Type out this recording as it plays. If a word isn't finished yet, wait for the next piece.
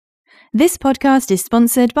This podcast is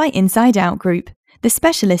sponsored by Inside Out Group, the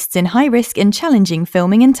specialists in high-risk and challenging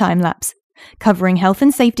filming and time-lapse, covering health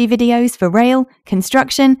and safety videos for rail,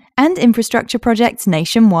 construction, and infrastructure projects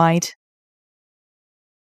nationwide.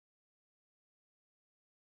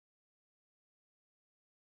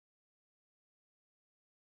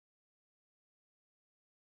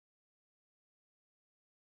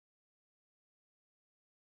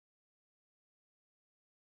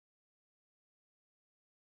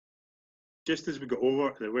 Just as we got over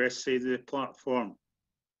to the west side of the platform,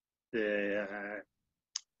 the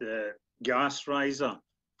gas riser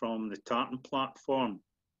from the tartan platform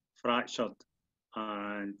fractured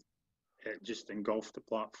and it just engulfed the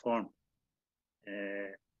platform.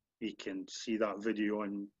 You can see that video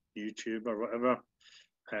on YouTube or whatever.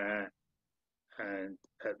 And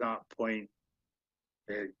at that point,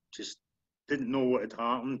 just didn't know what had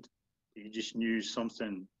happened. You just knew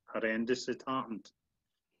something horrendous had happened.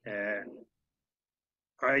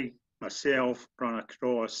 I myself ran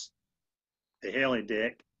across the heli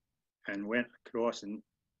deck and went across, and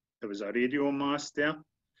there was a radio mast there.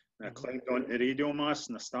 And I climbed onto the radio mast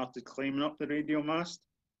and I started climbing up the radio mast.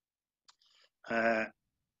 I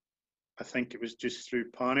think it was just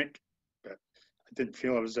through panic, but I didn't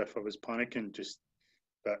feel as if I was panicking.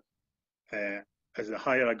 But as the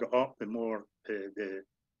higher I got up, the more the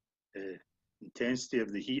intensity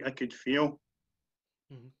of the heat I could feel.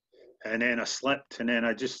 Mm-hmm. And then I slipped, and then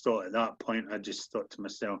I just thought at that point, I just thought to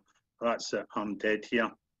myself, that's it, I'm dead here.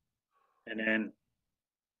 And then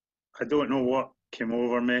I don't know what came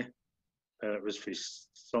over me. It was for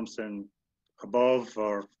something above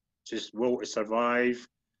or just will to survive.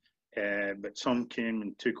 But some came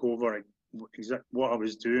and took over exactly what I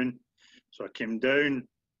was doing. So I came down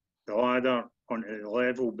the ladder onto the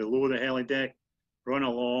level below the heli deck, run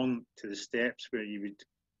along to the steps where you would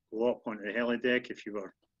go up onto the heli deck if you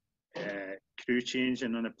were crew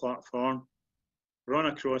changing on the platform, run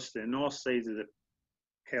across the north side of the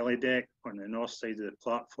heli deck on the north side of the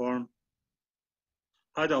platform,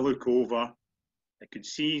 had a look over. I could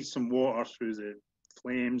see some water through the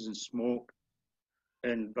flames and smoke,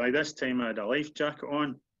 and by this time I had a life jacket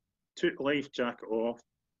on, took the life jacket off,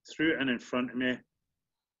 threw it in front of me,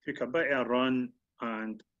 took a bit of a run,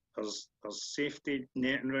 and there's safety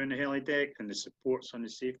netting around the heli deck and the supports on the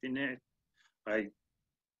safety net. I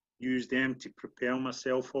used them to propel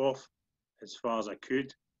myself off as far as I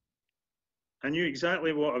could. I knew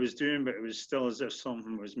exactly what I was doing, but it was still as if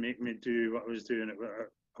something was making me do what I was doing.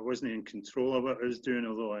 I wasn't in control of what I was doing,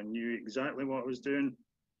 although I knew exactly what I was doing.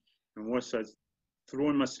 And once I'd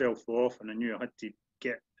thrown myself off, and I knew I had to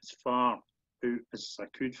get as far out as I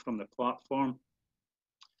could from the platform,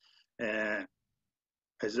 as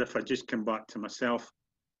if I just come back to myself.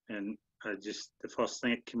 And the first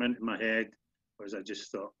thing that came into my head was I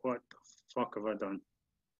just thought, what the fuck have I done?